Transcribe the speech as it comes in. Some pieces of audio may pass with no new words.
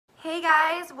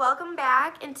Hey guys, welcome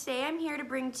back, and today I'm here to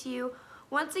bring to you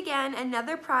once again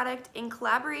another product in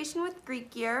collaboration with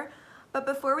greekgear. But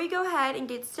before we go ahead and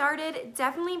get started,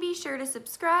 definitely be sure to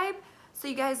subscribe so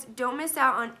you guys don't miss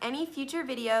out on any future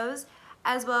videos,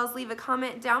 as well as leave a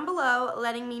comment down below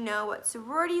letting me know what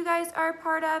sorority you guys are a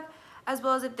part of, as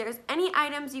well as if there's any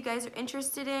items you guys are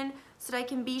interested in so that I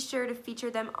can be sure to feature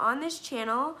them on this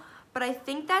channel. But I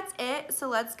think that's it, so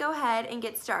let's go ahead and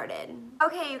get started.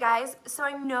 Okay, you guys, so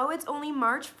I know it's only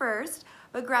March 1st,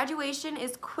 but graduation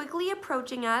is quickly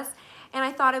approaching us, and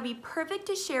I thought it'd be perfect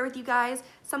to share with you guys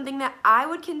something that I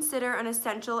would consider an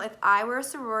essential if I were a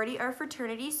sorority or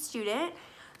fraternity student.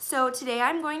 So today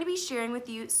I'm going to be sharing with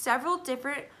you several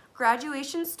different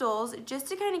graduation stoles just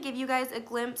to kind of give you guys a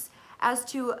glimpse as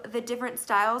to the different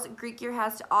styles greekgear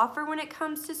has to offer when it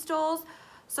comes to stoles.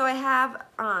 So I have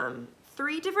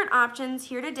 3 different options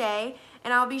here today,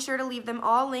 and I'll be sure to leave them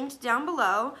all linked down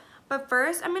below. But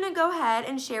first, I'm going to go ahead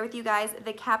and share with you guys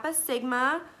the Kappa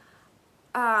Sigma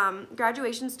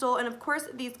graduation stole, and of course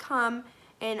these come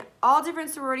in all different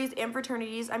sororities and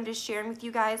fraternities. I'm just sharing with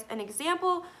you guys an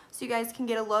example so you guys can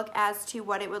get a look as to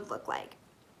what it would look like.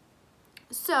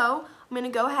 So I'm going to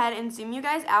go ahead and zoom you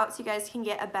guys out so you guys can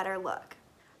get a better look.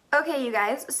 Okay, you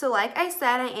guys, so like I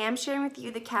said, I am sharing with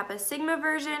you the Kappa Sigma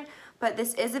version, but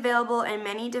this is available in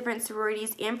many different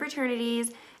sororities and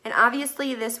fraternities, and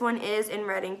obviously this one is in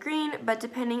red and green, but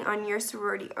depending on your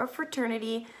sorority or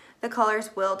fraternity, the colors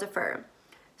will differ.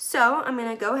 So I'm going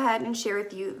to go ahead and share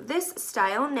with you this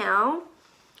style now.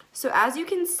 So as you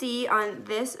can see on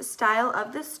this style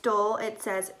of the stole, it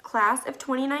says Class of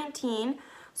 2019.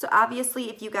 So obviously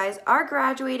if you guys are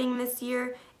graduating this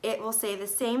year, it will say the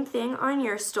same thing on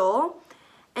your stole.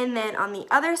 And then on the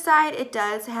other side, it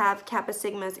does have Kappa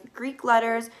Sigma's Greek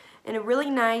letters in a really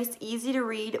nice, easy to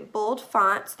read, bold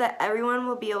font so that everyone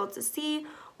will be able to see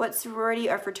what sorority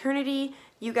or fraternity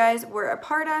you guys were a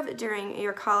part of during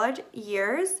your college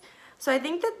years. So I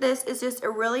think that this is just a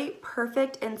really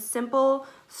perfect and simple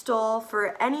stole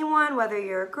for anyone, whether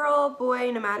you're a girl,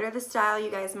 boy, no matter the style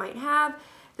you guys might have.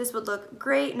 This would look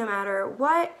great no matter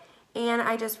what. And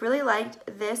I just really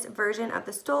liked this version of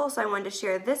the stole, so I wanted to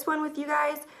share this one with you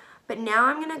guys. But now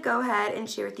I'm going to go ahead and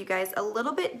share with you guys a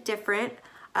little bit different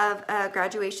of a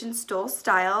graduation stole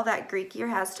style that greekgear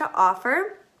has to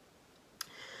offer.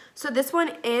 So this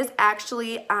one is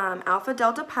actually Alpha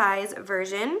Delta Pi's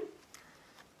version.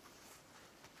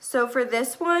 So for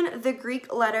this one, the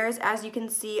Greek letters, as you can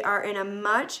see, are in a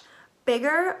much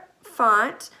bigger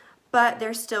font, but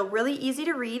they're still really easy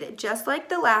to read, just like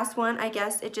the last one. I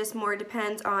guess it just more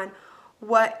depends on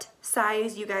what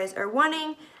size you guys are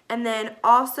wanting. And then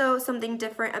also something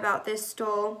different about this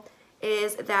stole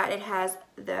is that it has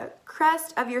the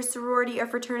crest of your sorority or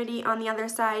fraternity on the other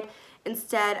side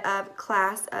instead of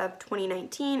Class of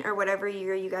 2019 or whatever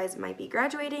year you guys might be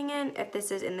graduating in, if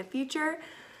this is in the future.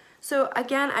 So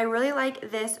again, I really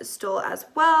like this stole as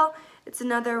well. It's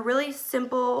another really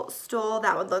simple stole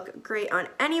that would look great on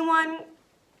anyone.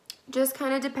 Just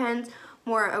kind of depends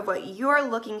more of what you're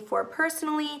looking for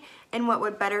personally and what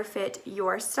would better fit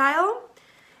your style.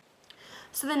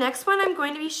 So the next one I'm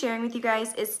going to be sharing with you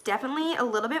guys is definitely a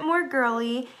little bit more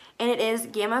girly, and it is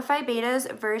Gamma Phi Beta's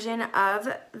version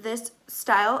of this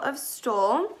style of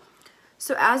stole.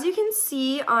 So as you can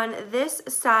see on this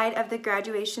side of the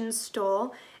graduation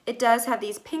stole, it does have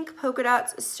these pink polka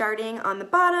dots starting on the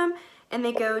bottom, and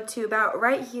they go to about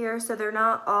right here, so they're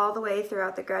not all the way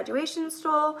throughout the graduation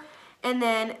stole. And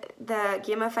then the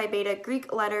Gamma Phi Beta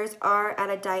Greek letters are at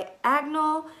a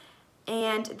diagonal,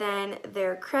 and then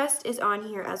their crest is on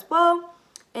here as well.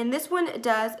 And this one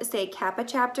does say Kappa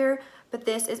chapter, but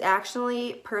this is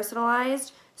actually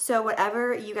personalized, so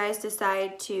whatever you guys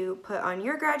decide to put on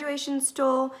your graduation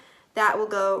stole, that will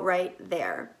go right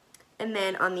there. And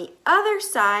then on the other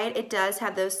side, it does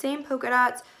have those same polka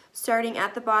dots starting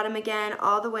at the bottom again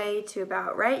all the way to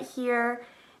about right here,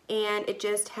 and it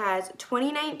just has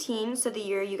 2019, so the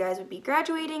year you guys would be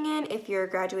graduating in if you're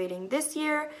graduating this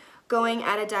year, going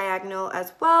at a diagonal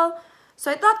as well.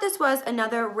 So I thought this was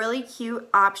another really cute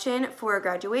option for a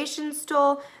graduation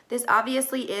stole. This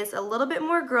obviously is a little bit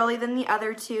more girly than the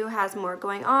other two, has more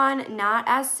going on, not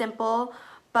as simple,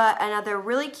 but another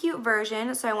really cute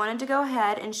version, so I wanted to go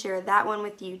ahead and share that one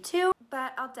with you too.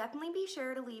 But I'll definitely be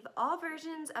sure to leave all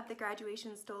versions of the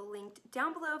graduation stole linked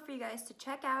down below for you guys to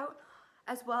check out,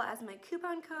 as well as my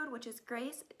coupon code, which is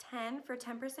GRACE10 for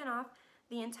 10% off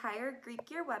the entire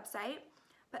greekgear website.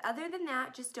 But other than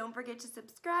that, just don't forget to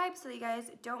subscribe so that you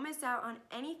guys don't miss out on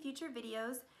any future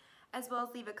videos, as well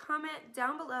as leave a comment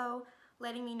down below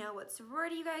letting me know what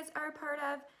sorority you guys are a part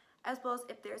of, as well as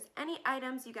if there's any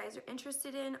items you guys are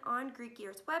interested in on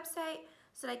greekgear's website,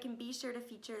 so that I can be sure to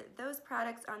feature those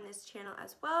products on this channel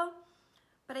as well.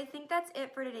 But I think that's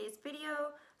it for today's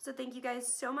video, so thank you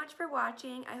guys so much for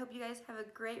watching. I hope you guys have a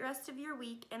great rest of your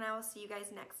week, and I will see you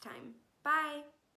guys next time. Bye!